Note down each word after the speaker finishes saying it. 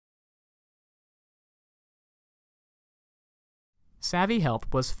SAVI Health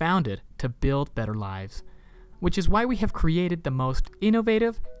was founded to build better lives, which is why we have created the most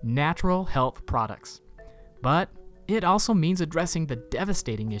innovative natural health products. But it also means addressing the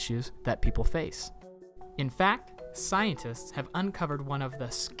devastating issues that people face. In fact, scientists have uncovered one of the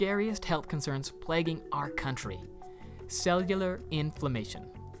scariest health concerns plaguing our country: cellular inflammation,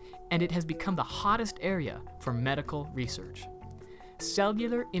 and it has become the hottest area for medical research.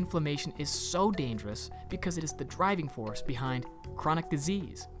 Cellular inflammation is so dangerous because it is the driving force behind chronic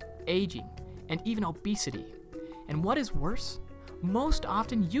disease, aging, and even obesity. And what is worse, most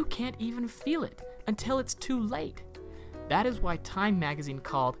often you can't even feel it until it's too late. That is why Time magazine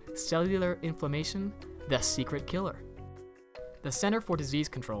called cellular inflammation the secret killer. The Center for Disease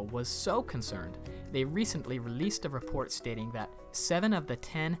Control was so concerned, they recently released a report stating that 7 of the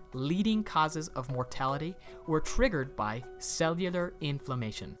 10 leading causes of mortality were triggered by cellular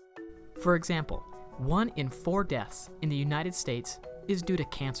inflammation. For example, 1 in 4 deaths in the United States is due to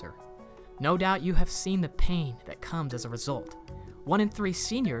cancer. No doubt you have seen the pain that comes as a result. 1 in 3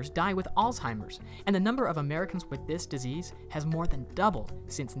 seniors die with Alzheimer's, and the number of Americans with this disease has more than doubled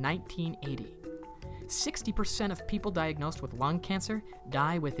since 1980. 60% of people diagnosed with lung cancer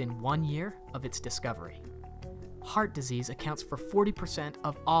die within 1 year of its discovery. Heart disease accounts for 40%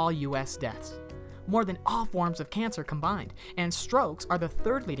 of all U.S. deaths, more than all forms of cancer combined, and strokes are the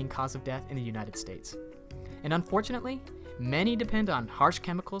 3rd leading cause of death in the United States. And unfortunately, many depend on harsh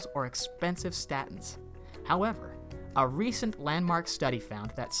chemicals or expensive statins. However, a recent landmark study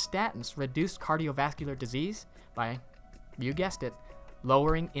found that statins reduced cardiovascular disease by, you guessed it,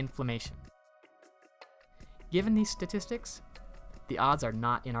 lowering inflammation. Given these statistics, the odds are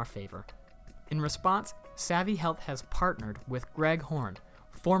not in our favor. In response, SAVI Health has partnered with Greg Horn,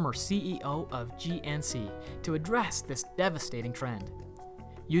 former CEO of GNC, to address this devastating trend.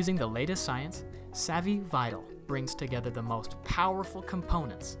 Using the latest science, SAVI Vital brings together the most powerful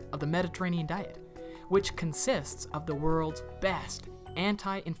components of the Mediterranean diet, which consists of the world's best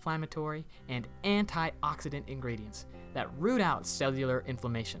anti-inflammatory and antioxidant ingredients that root out cellular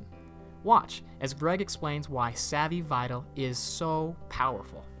inflammation. Watch as Greg explains why SAVI Vital is so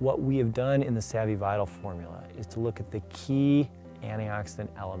powerful. What we have done in the SAVI Vital formula is to look at the key antioxidant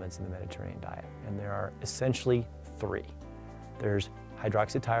elements in the Mediterranean diet, and there are essentially 3. There's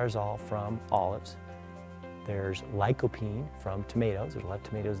hydroxytyrosol from olives, there's lycopene from tomatoes, there's a lot of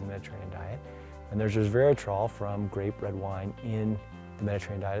tomatoes in the Mediterranean diet, and there's resveratrol from grape red wine in the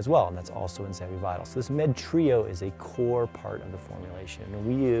Mediterranean diet as well, and that's also in SAVI Vital. So this med trio is a core part of the formulation, and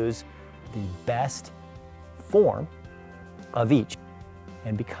we use the best form of each.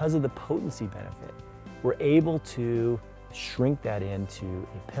 And because of the potency benefit, we're able to shrink that into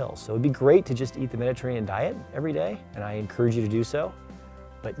a pill. So it'd be great to just eat the Mediterranean diet every day, and I encourage you to do so.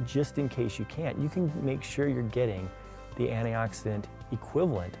 But just in case you can't, you can make sure you're getting the antioxidant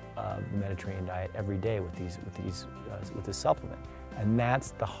equivalent of the Mediterranean diet every day with this supplement. And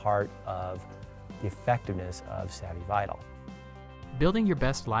that's the heart of the effectiveness of SAVI Vital. Building your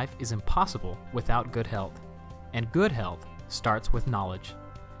best life is impossible without good health, and good health starts with knowledge.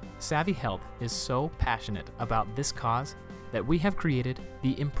 SAVI Health is so passionate about this cause that we have created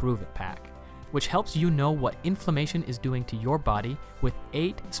the Improve It Pack, which helps you know what inflammation is doing to your body with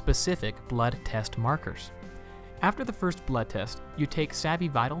 8 specific blood test markers. After the first blood test, you take SAVI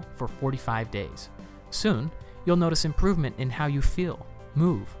Vital for 45 days. Soon, you'll notice improvement in how you feel,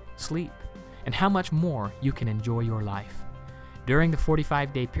 move, sleep, and how much more you can enjoy your life. During the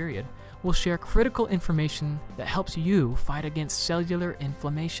 45-day period, we'll share critical information that helps you fight against cellular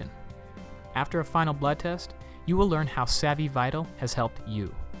inflammation. After a final blood test, you will learn how SAVI Vital has helped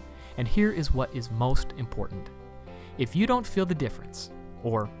you. And here is what is most important. If you don't feel the difference,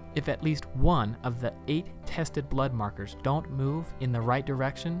 or if at least one of the 8 tested blood markers don't move in the right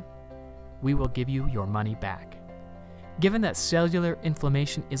direction, we will give you your money back. Given that cellular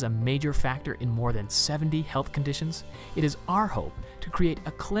inflammation is a major factor in more than 70 health conditions, it is our hope to create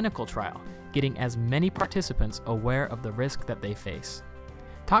a clinical trial, getting as many participants aware of the risk that they face.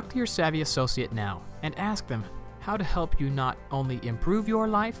 Talk to your SAVI associate now and ask them how to help you not only improve your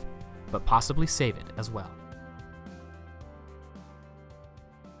life, but possibly save it as well.